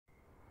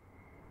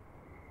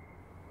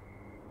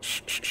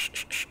Shh, shh,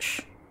 shh, shh,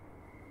 shh.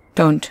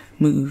 Don't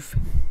move.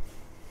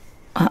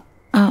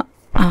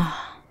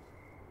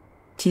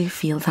 Do you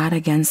feel that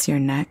against your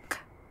neck?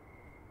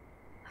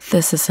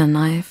 This is a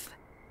knife.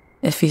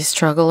 If you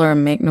struggle or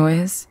make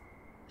noise,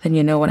 then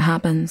you know what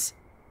happens.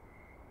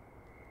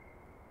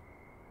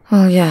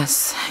 Well,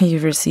 yes,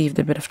 you've received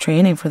a bit of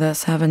training for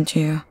this, haven't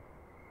you?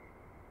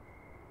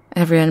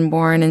 Everyone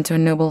born into a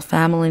noble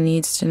family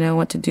needs to know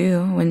what to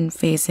do when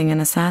facing an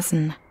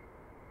assassin.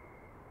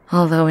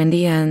 Although in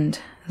the end,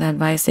 the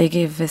advice they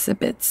give is a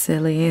bit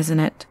silly, isn't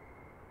it?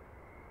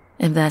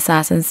 If the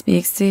assassin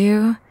speaks to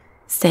you,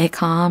 stay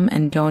calm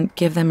and don't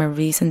give them a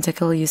reason to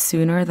kill you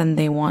sooner than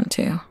they want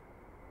to.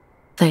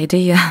 The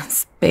idea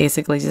is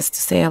basically just to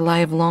stay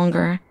alive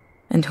longer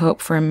and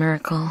hope for a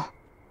miracle.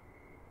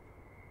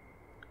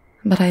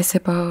 But I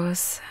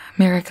suppose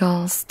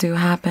miracles do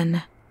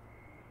happen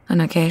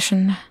on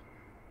occasion,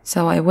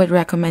 so I would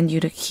recommend you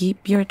to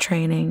keep your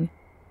training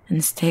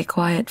and stay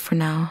quiet for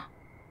now.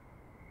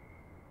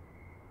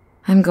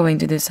 I'm going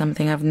to do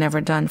something I've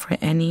never done for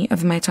any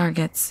of my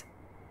targets.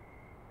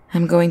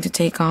 I'm going to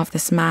take off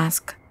this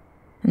mask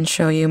and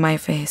show you my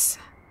face.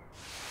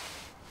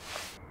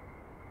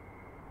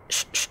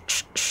 Shh, shh,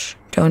 shh, shh.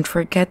 Don't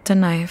forget the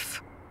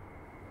knife.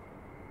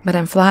 But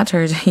I'm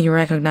flattered you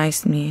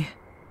recognized me.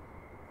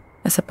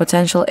 As a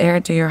potential heir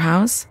to your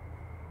house,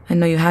 I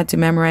know you had to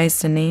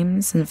memorize the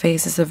names and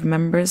faces of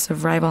members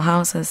of rival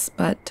houses,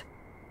 but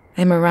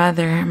I'm a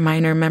rather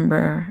minor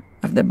member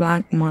of the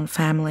Blackmont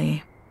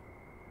family.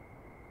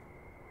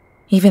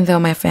 Even though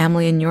my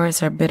family and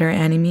yours are bitter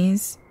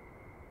enemies,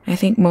 I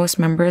think most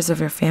members of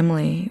your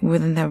family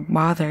wouldn't have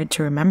bothered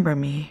to remember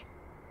me.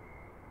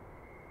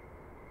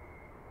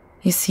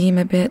 You seem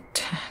a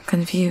bit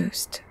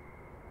confused.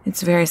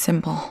 It's very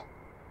simple.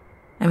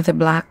 I'm the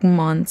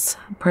Blackmont's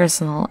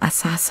personal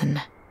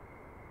assassin.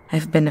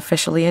 I've been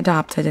officially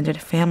adopted into the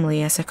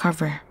family as a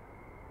cover.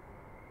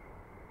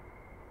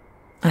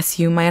 As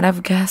you might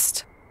have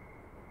guessed,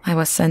 I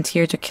was sent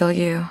here to kill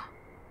you.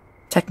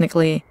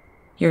 Technically,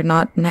 you're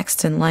not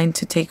next in line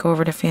to take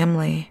over the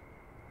family.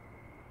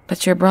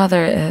 But your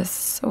brother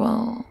is,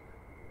 well,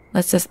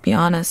 let's just be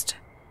honest,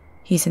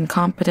 he's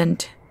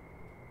incompetent.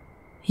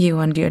 You,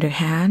 on the other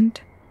hand,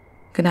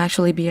 could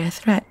actually be a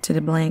threat to the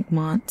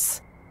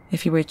Blackmonts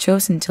if you were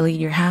chosen to lead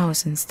your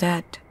house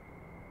instead.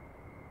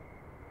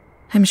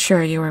 I'm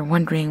sure you are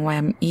wondering why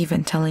I'm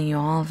even telling you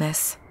all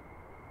this.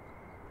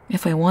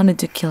 If I wanted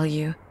to kill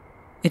you,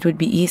 it would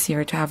be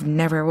easier to have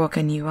never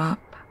woken you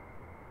up.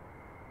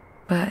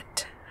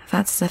 But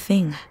that's the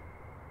thing.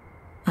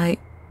 I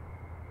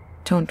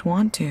don't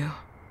want to.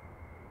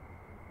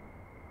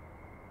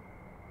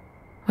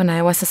 When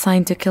I was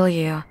assigned to kill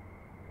you,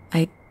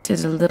 I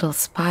did a little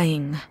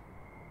spying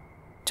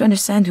to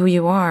understand who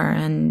you are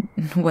and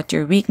what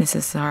your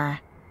weaknesses are.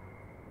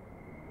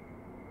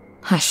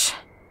 Hush.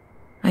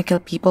 I kill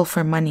people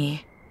for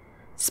money.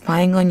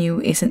 Spying on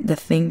you isn't the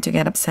thing to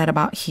get upset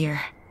about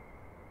here.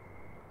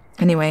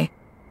 Anyway,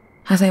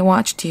 as I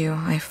watched you,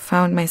 I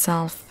found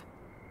myself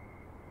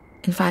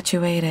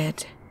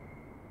infatuated.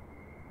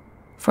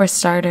 For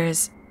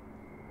starters,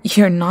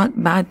 you're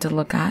not bad to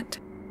look at.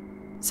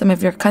 Some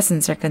of your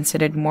cousins are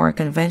considered more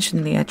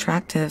conventionally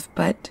attractive,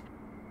 but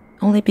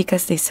only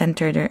because they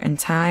center their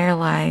entire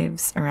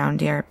lives around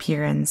their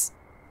appearance.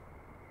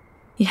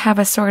 You have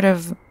a sort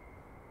of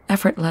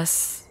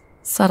effortless,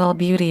 subtle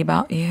beauty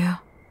about you.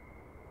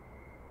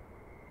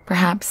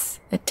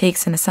 Perhaps it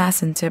takes an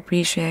assassin to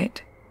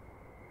appreciate,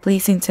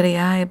 pleasing to the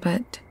eye,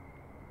 but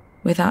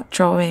without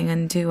drawing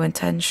undue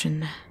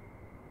attention.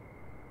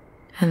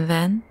 And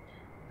then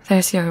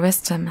there's your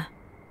wisdom,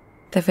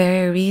 the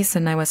very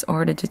reason I was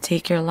ordered to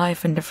take your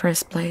life in the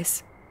first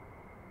place.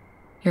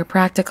 You're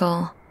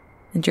practical,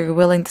 and you're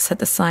willing to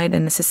set aside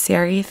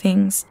unnecessary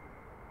things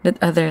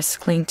that others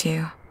cling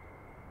to.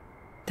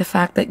 The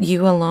fact that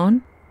you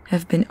alone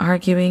have been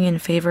arguing in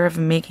favor of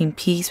making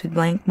peace with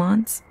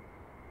Blackmonts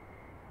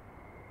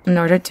in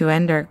order to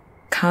end our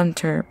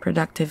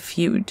counterproductive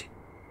feud.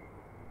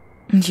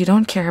 And you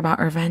don't care about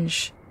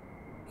revenge.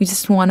 You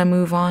just want to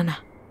move on.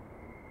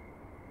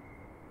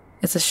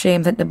 It's a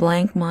shame that the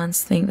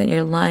Blackmonts think that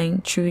you're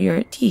lying through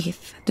your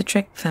teeth to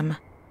trick them.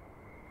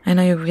 I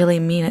know you really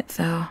mean it,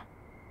 though.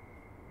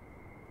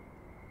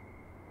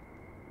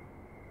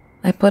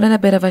 I put in a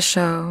bit of a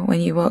show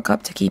when you woke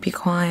up to keep you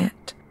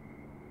quiet,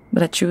 but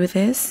the truth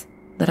is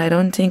that I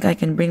don't think I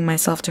can bring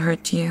myself to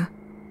hurt you.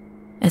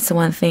 It's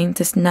one thing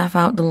to snuff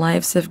out the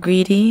lives of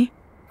greedy,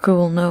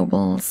 cruel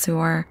nobles who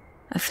are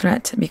a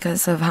threat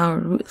because of how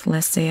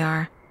ruthless they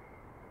are,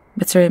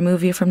 but to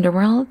remove you from the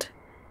world,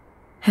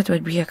 it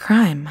would be a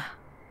crime.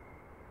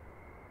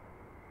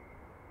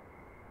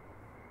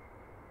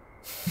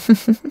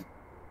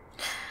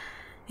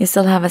 You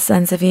still have a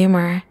sense of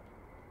humor,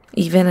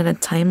 even at a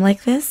time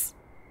like this?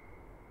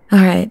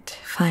 Alright,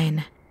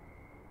 fine.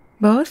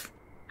 Both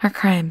are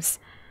crimes,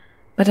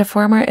 but the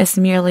former is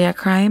merely a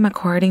crime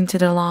according to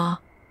the law.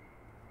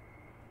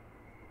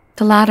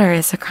 The latter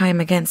is a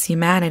crime against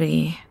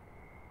humanity.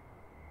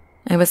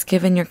 I was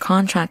given your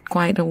contract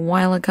quite a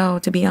while ago,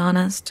 to be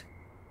honest.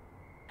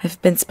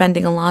 I've been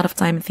spending a lot of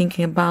time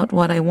thinking about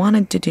what I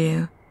wanted to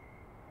do,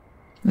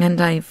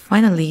 and I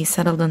finally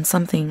settled on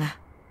something.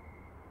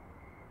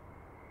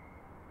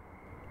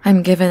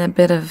 I'm given a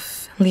bit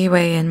of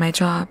leeway in my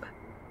job.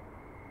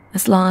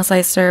 As long as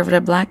I serve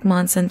the Black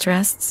Mon's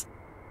interests,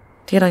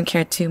 they don't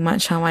care too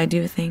much how I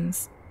do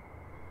things.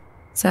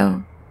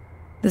 So,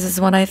 this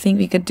is what I think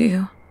we could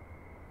do.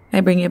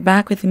 I bring you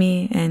back with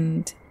me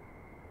and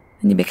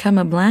you become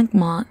a Black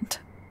Mont.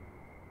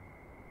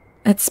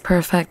 It's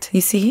perfect,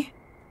 you see?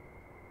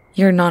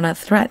 You're not a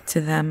threat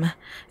to them.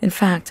 In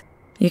fact,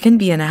 you can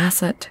be an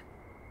asset.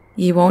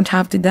 You won't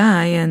have to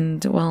die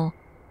and, well,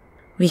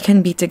 we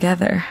can be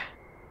together.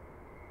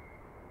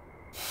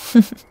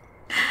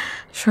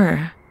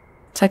 Sure,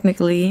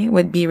 technically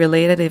would be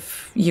related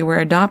if you were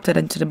adopted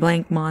into the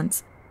Blank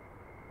Monts.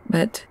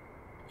 But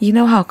you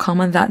know how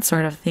common that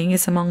sort of thing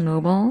is among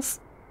nobles?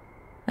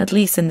 At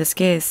least in this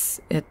case,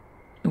 it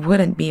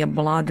wouldn't be a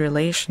blood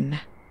relation.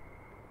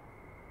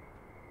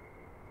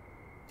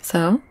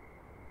 So,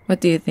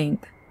 what do you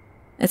think?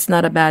 It's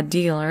not a bad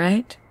deal,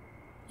 right?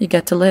 You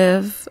get to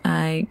live,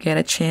 I get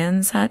a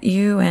chance at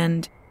you,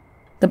 and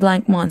the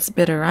Blank Mont's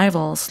bitter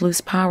rivals lose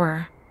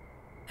power.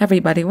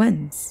 Everybody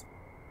wins.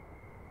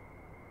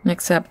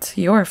 Except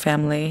your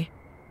family.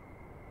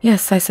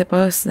 Yes, I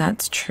suppose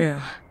that's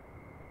true.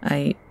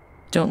 I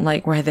don't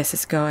like where this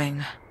is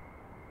going.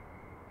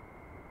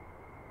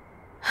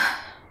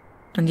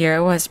 And here I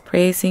was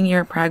praising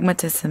your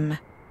pragmatism.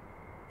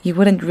 You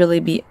wouldn't really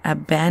be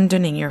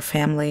abandoning your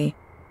family.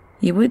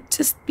 You would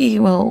just be,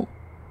 well,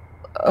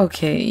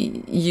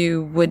 okay,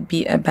 you would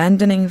be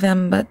abandoning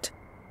them, but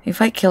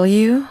if I kill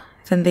you,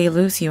 then they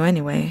lose you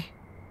anyway.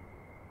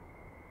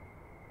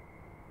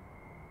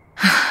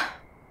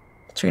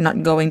 So you're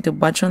not going to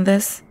budge on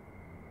this?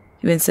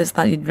 You insist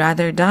that you'd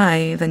rather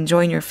die than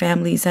join your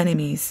family's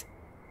enemies.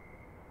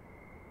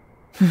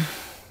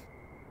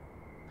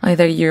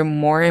 Either you're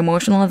more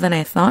emotional than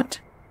I thought,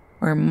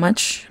 or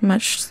much,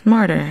 much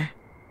smarter.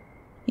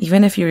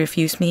 Even if you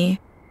refuse me,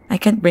 I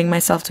can't bring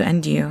myself to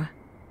end you.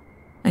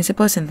 I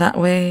suppose in that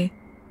way,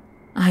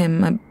 I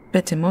am a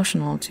bit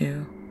emotional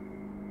too.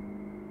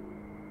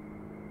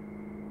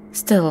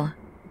 Still,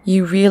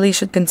 you really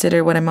should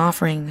consider what I'm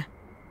offering.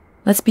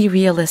 Let's be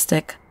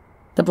realistic.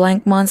 The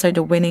Blank Monts are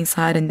the winning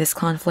side in this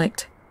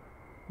conflict.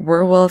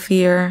 We're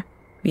wealthier,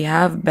 we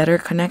have better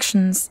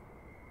connections,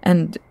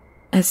 and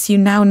as you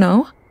now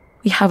know,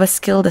 we have a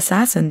skilled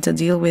assassin to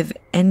deal with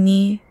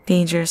any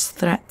dangerous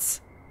threats.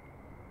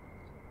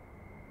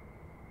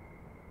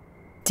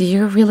 Do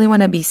you really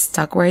want to be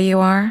stuck where you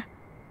are?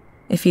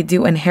 If you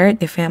do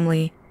inherit the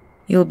family,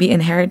 you'll be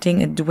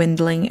inheriting a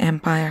dwindling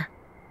empire.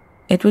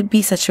 It would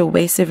be such a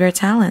waste of your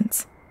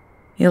talents.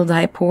 You'll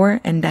die poor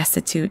and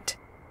destitute.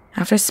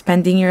 After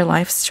spending your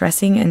life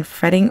stressing and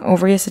fretting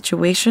over your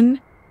situation,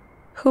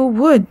 who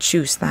would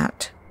choose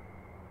that?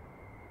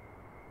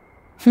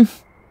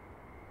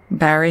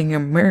 Barring a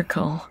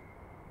miracle,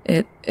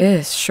 it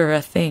is sure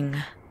a thing.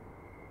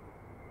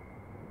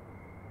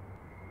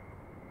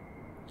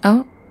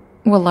 Oh,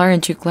 well,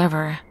 aren't you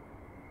clever?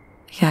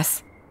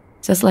 Yes,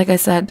 just like I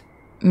said,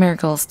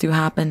 miracles do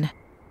happen.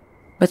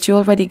 But you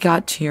already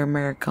got to your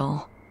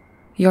miracle.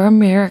 Your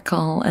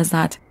miracle is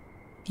that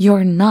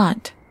you're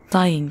not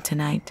dying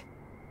tonight.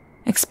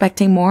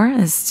 Expecting more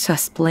is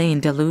just plain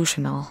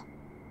delusional.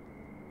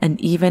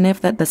 And even if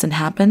that doesn't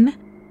happen,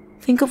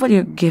 think of what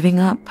you're giving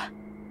up.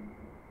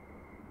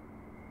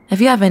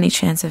 If you have any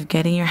chance of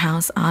getting your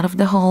house out of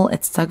the hole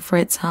it's dug for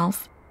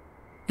itself,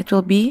 it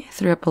will be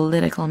through a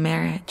political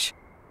marriage,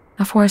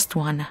 a forced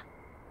one.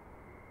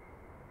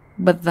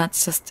 But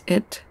that's just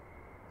it.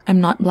 I'm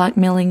not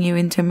blackmailing you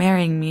into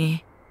marrying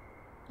me.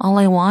 All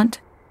I want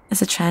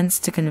is a chance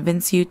to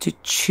convince you to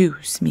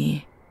choose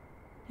me.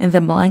 In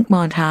the Blank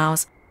Mont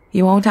house,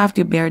 you won't have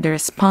to bear the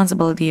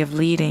responsibility of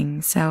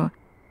leading, so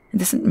it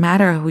doesn't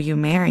matter who you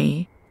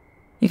marry.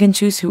 You can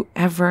choose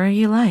whoever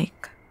you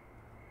like.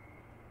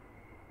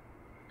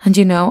 And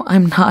you know,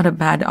 I'm not a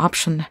bad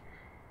option.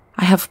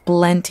 I have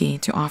plenty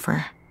to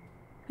offer.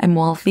 I'm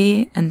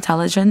wealthy,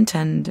 intelligent,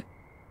 and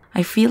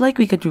I feel like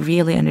we could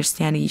really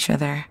understand each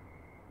other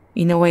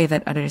in a way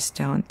that others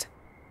don't.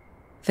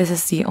 This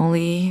is the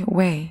only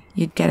way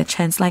you'd get a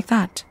chance like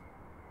that.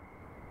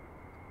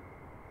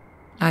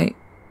 I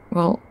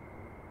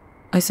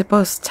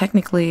suppose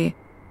technically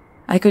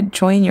I could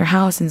join your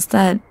house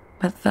instead,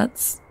 but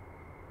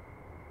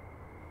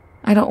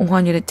I don't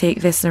want you to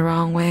take this the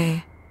wrong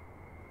way,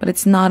 but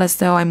it's not as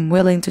though I'm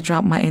willing to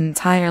drop my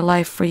entire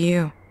life for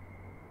you.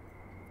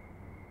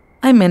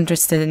 I'm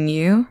interested in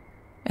you,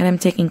 and I'm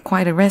taking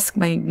quite a risk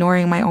by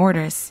ignoring my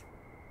orders.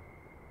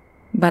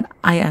 But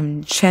I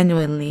am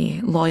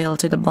genuinely loyal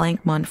to the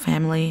Blank Mont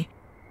family,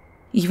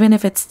 even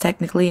if it's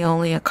technically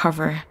only a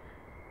cover.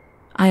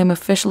 I am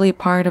officially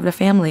part of the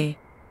family,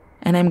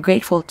 and I'm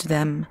grateful to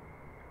them,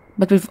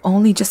 but we've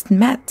only just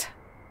met.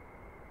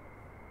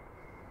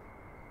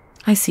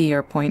 I see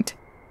your point.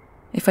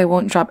 If I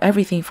won't drop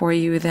everything for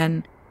you,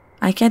 then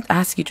I can't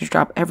ask you to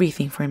drop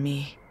everything for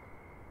me.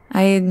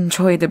 I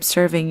enjoyed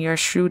observing your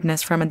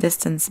shrewdness from a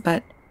distance,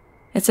 but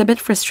It's a bit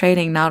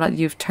frustrating now that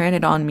you've turned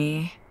it on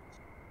me.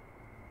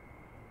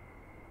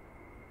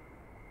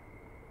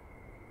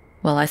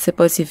 Well, I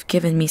suppose you've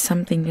given me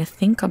something to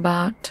think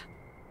about.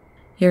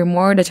 You're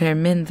more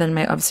determined than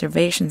my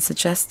observation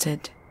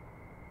suggested.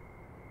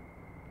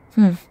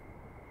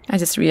 I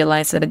just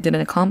realized that I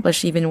didn't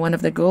accomplish even one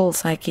of the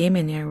goals I came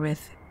in here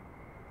with.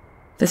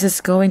 This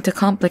is going to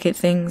complicate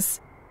things.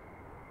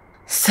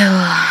 Still,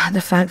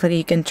 the fact that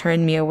you can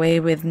turn me away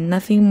with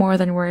nothing more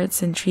than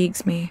words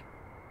intrigues me.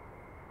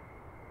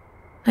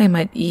 I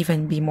might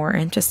even be more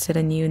interested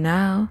in you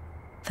now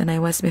than I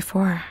was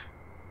before.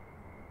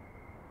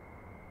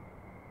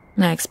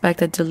 I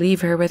expected to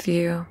leave her with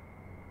you,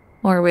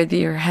 or with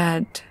your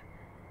head,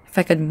 if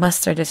I could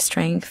muster the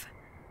strength.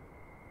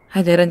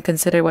 I didn't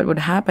consider what would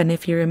happen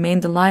if you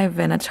remained alive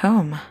and at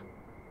home.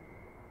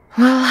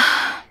 Well,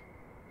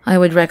 I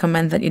would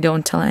recommend that you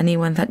don't tell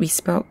anyone that we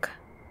spoke.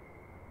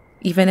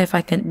 Even if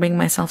I can't bring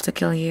myself to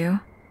kill you,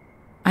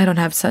 I don't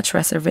have such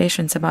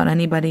reservations about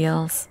anybody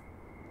else.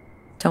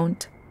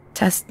 Don't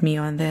test me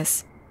on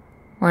this,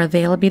 or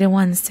they'll be the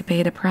ones to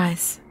pay the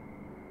price.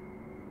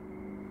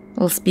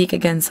 We'll speak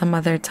again some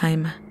other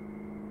time.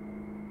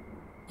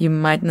 You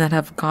might not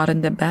have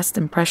gotten the best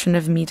impression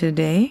of me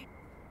today,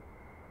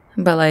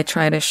 but I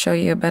try to show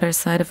you a better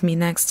side of me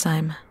next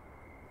time.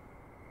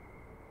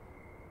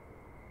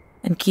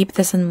 And keep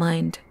this in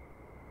mind.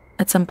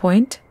 At some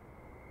point,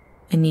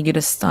 I need you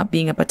to stop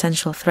being a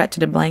potential threat to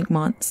the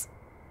Blankmonts.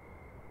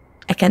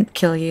 I can't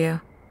kill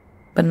you,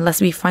 but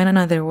unless we find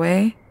another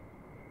way,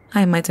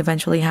 I might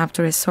eventually have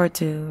to resort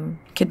to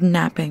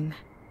kidnapping.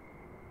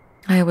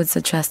 I would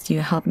suggest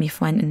you help me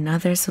find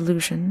another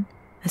solution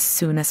as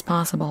soon as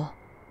possible.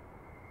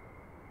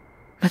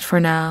 But for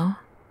now,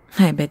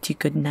 I bid you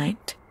good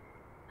night.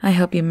 I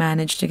hope you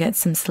manage to get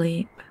some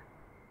sleep.